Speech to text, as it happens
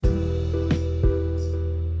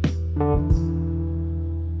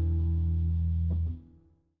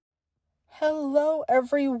Hello,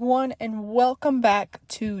 everyone, and welcome back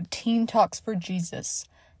to Teen Talks for Jesus.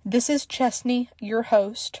 This is Chesney, your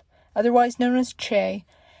host, otherwise known as Che,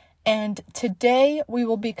 and today we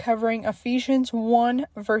will be covering Ephesians 1,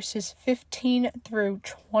 verses 15 through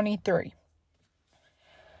 23.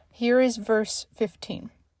 Here is verse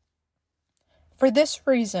 15. For this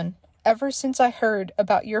reason, ever since I heard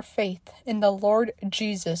about your faith in the Lord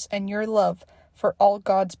Jesus and your love for all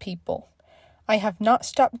God's people, I have not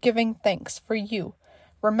stopped giving thanks for you,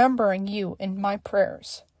 remembering you in my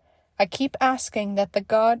prayers. I keep asking that the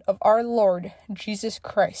God of our Lord Jesus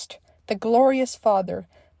Christ, the glorious Father,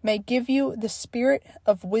 may give you the spirit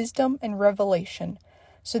of wisdom and revelation,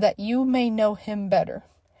 so that you may know him better.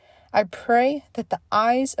 I pray that the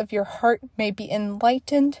eyes of your heart may be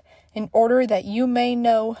enlightened in order that you may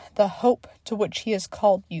know the hope to which he has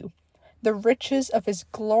called you, the riches of his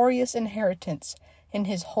glorious inheritance in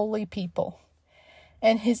his holy people,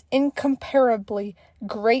 and his incomparably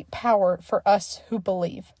great power for us who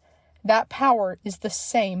believe. That power is the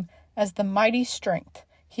same as the mighty strength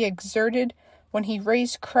he exerted when he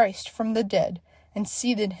raised Christ from the dead and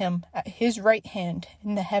seated him at his right hand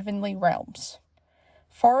in the heavenly realms,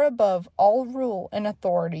 far above all rule and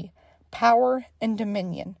authority, power and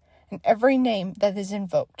dominion, and every name that is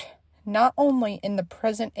invoked, not only in the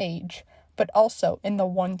present age, but also in the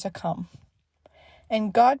one to come.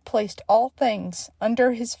 And God placed all things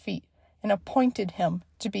under his feet and appointed him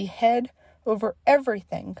to be head over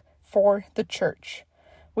everything for the church,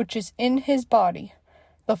 which is in his body,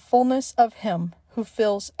 the fullness of him who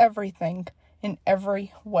fills everything in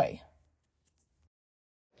every way.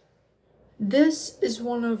 This is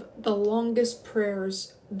one of the longest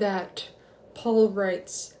prayers that Paul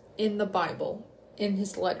writes in the Bible, in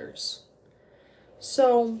his letters.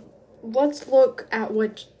 So, let's look at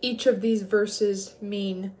what each of these verses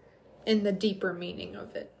mean in the deeper meaning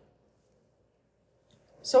of it.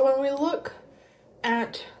 So when we look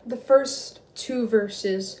at the first two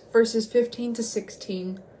verses, verses 15 to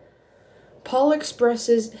 16, Paul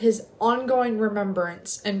expresses his ongoing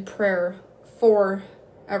remembrance and prayer for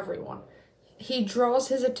everyone. He draws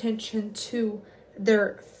his attention to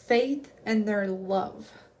their faith and their love.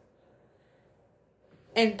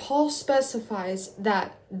 And Paul specifies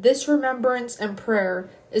that this remembrance and prayer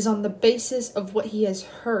is on the basis of what he has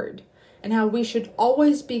heard, and how we should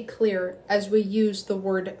always be clear as we use the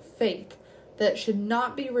word faith, that it should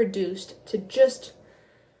not be reduced to just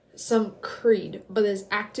some creed, but as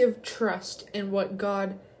active trust in what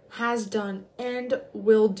God has done and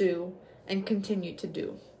will do and continue to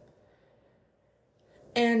do.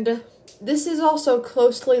 And this is also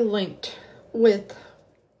closely linked with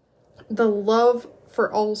the love for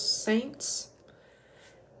all saints.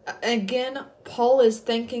 Again, Paul is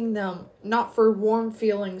thanking them not for warm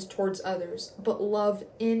feelings towards others, but love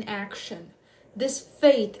in action. This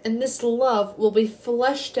faith and this love will be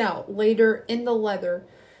fleshed out later in the letter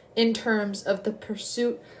in terms of the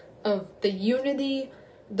pursuit of the unity,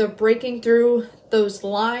 the breaking through those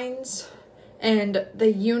lines, and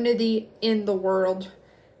the unity in the world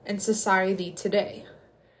and society today.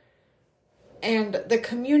 And the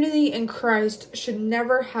community in Christ should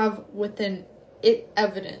never have within it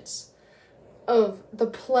evidence of the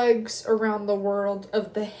plagues around the world,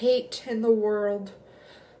 of the hate in the world,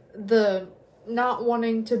 the not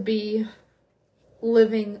wanting to be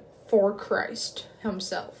living for Christ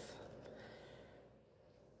himself.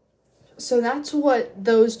 So that's what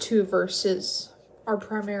those two verses are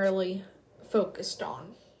primarily focused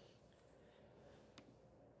on.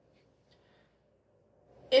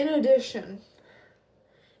 In addition,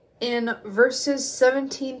 in verses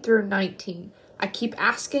 17 through 19, I keep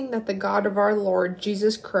asking that the God of our Lord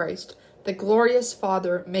Jesus Christ, the glorious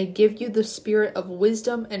Father, may give you the spirit of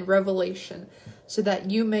wisdom and revelation, so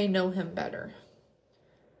that you may know him better.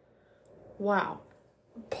 Wow.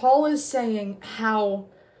 Paul is saying how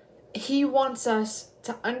he wants us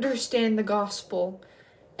to understand the gospel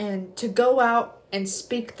and to go out and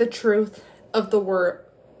speak the truth of the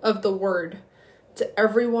word to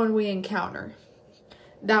everyone we encounter.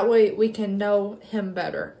 That way we can know him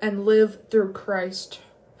better and live through Christ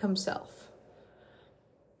himself.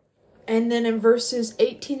 And then in verses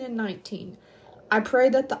 18 and 19, I pray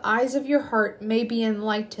that the eyes of your heart may be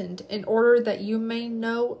enlightened in order that you may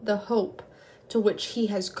know the hope to which he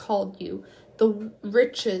has called you, the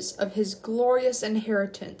riches of his glorious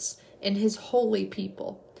inheritance in his holy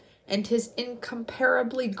people, and his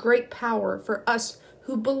incomparably great power for us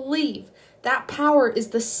who believe. That power is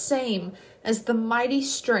the same as the mighty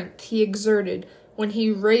strength he exerted when he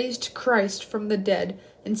raised Christ from the dead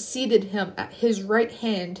and seated him at his right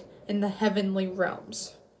hand in the heavenly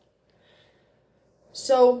realms.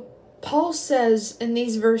 So, Paul says in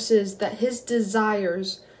these verses that his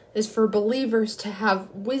desires is for believers to have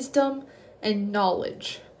wisdom and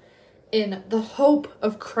knowledge in the hope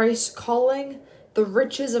of Christ's calling, the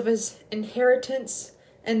riches of his inheritance,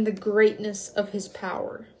 and the greatness of his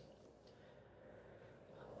power.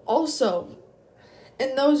 Also,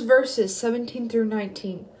 in those verses 17 through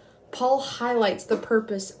 19, Paul highlights the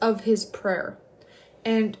purpose of his prayer,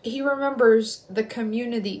 and he remembers the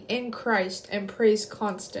community in Christ and prays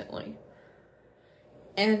constantly.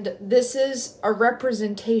 And this is a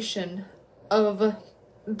representation of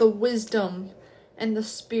the wisdom and the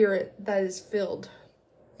Spirit that is filled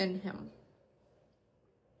in him.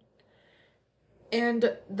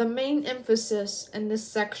 And the main emphasis in this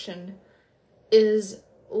section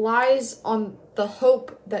lies on the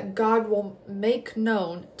hope that God will make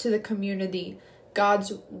known to the community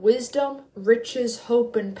God's wisdom, riches,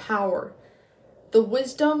 hope, and power. The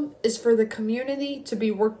wisdom is for the community to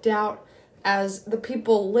be worked out as the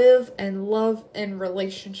people live and love in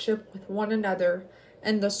relationship with one another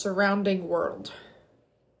and the surrounding world.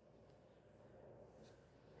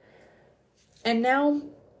 And now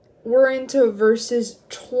we're into verses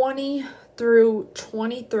 20 through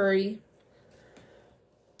 23.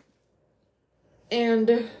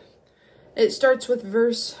 And it starts with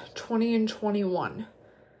verse 20 and 21.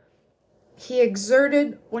 He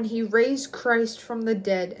exerted when he raised Christ from the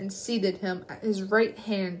dead and seated him at his right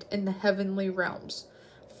hand in the heavenly realms,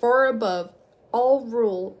 far above all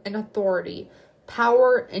rule and authority,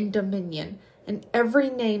 power and dominion, and every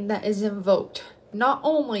name that is invoked, not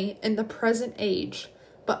only in the present age,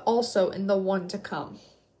 but also in the one to come.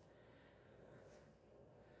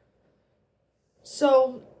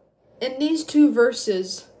 So, in these two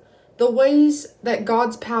verses, the ways that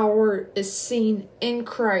God's power is seen in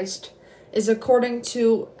Christ is according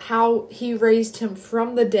to how he raised him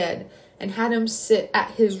from the dead and had him sit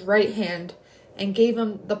at his right hand and gave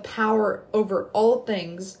him the power over all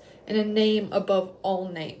things and a name above all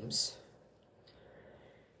names.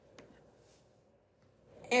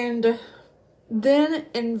 And then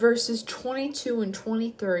in verses 22 and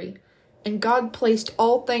 23, and God placed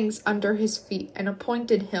all things under his feet and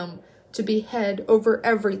appointed him to be head over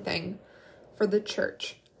everything for the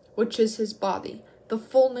church, which is his body, the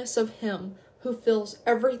fullness of him who fills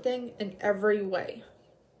everything in every way.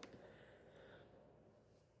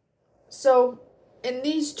 So, in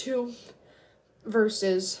these two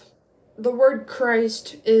verses, the word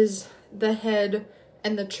Christ is the head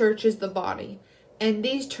and the church is the body. And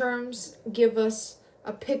these terms give us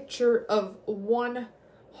a picture of one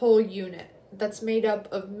whole unit that's made up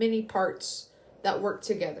of many parts that work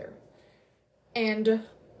together. And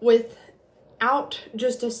without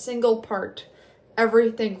just a single part,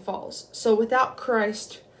 everything falls. So without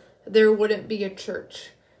Christ, there wouldn't be a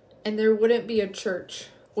church. And there wouldn't be a church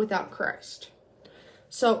without Christ.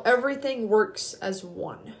 So everything works as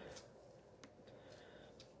one.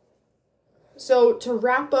 So to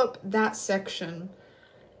wrap up that section,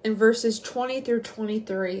 in verses 20 through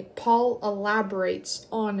 23, Paul elaborates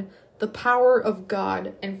on the power of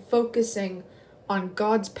God and focusing on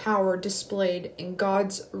God's power displayed in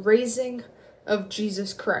God's raising of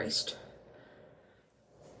Jesus Christ.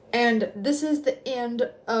 And this is the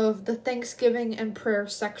end of the Thanksgiving and prayer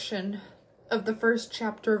section of the first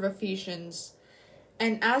chapter of Ephesians.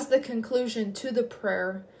 And as the conclusion to the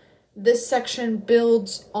prayer, this section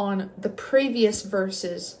builds on the previous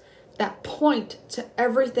verses that point to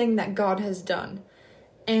everything that God has done.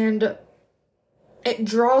 And it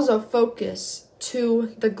draws a focus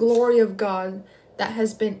to the glory of God that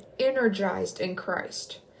has been energized in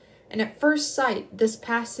Christ. And at first sight, this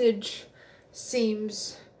passage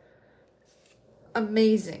seems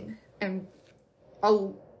amazing. And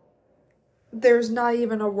there's not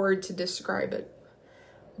even a word to describe it.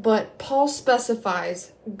 But Paul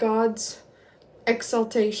specifies God's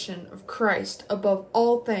exaltation of Christ above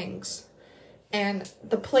all things and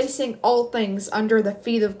the placing all things under the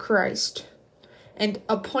feet of Christ and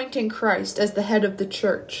appointing Christ as the head of the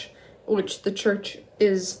church, which the church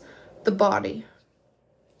is the body.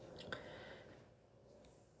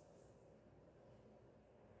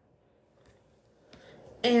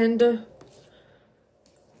 And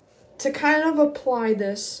to kind of apply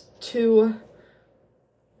this to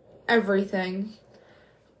everything,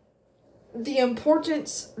 the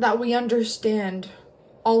importance that we understand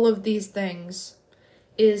all of these things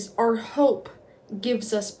is our hope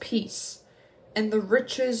gives us peace, and the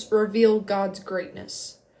riches reveal God's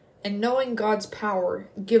greatness, and knowing God's power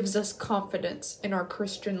gives us confidence in our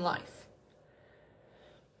Christian life.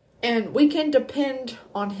 And we can depend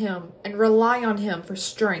on Him and rely on Him for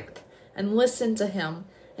strength and listen to Him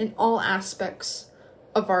in all aspects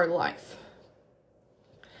of our life.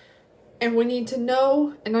 And we need to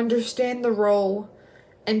know and understand the role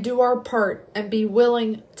and do our part and be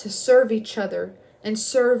willing to serve each other and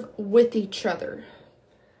serve with each other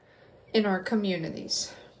in our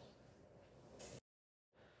communities.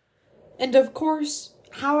 And of course,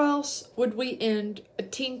 how else would we end a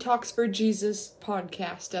Teen Talks for Jesus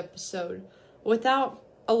podcast episode without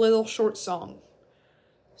a little short song?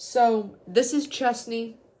 So, this is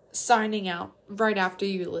Chesney signing out right after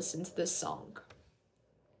you listen to this song.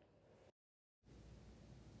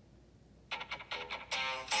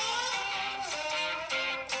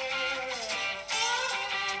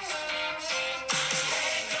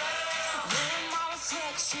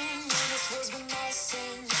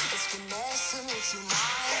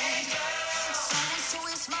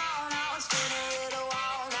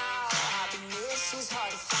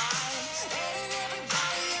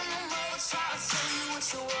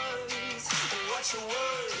 What you're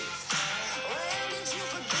worth. When did you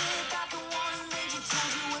forget that the one who made you told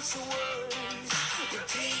you what you're worth?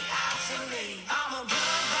 Repeat after me. I'm a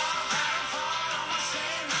blood bought, battle fought, on my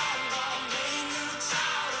sin, long gone, made new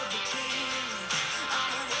child of the King.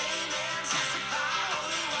 I'm an amen, testify,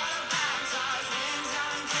 holy water baptized, went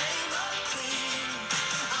down and came up clean.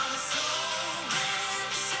 I'm a soul been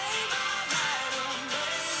saved by that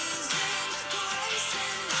amazing grace,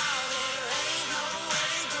 and now there ain't no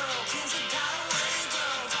way, girl, can't you die away,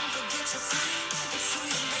 girl, don't forget you're free, it's who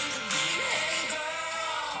you made to be, hey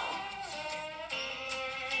girl.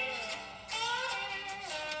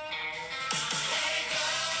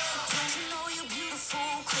 Don't you know you're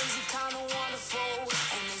beautiful, crazy, kinda wonderful,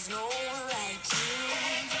 and there's no one like you.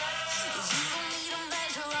 You don't need a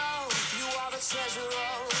measure of, you are the treasure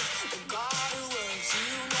of the God who loves you.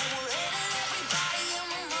 No more letting everybody and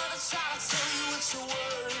my mother try to tell you what you're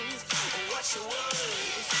worth, or what you're worth.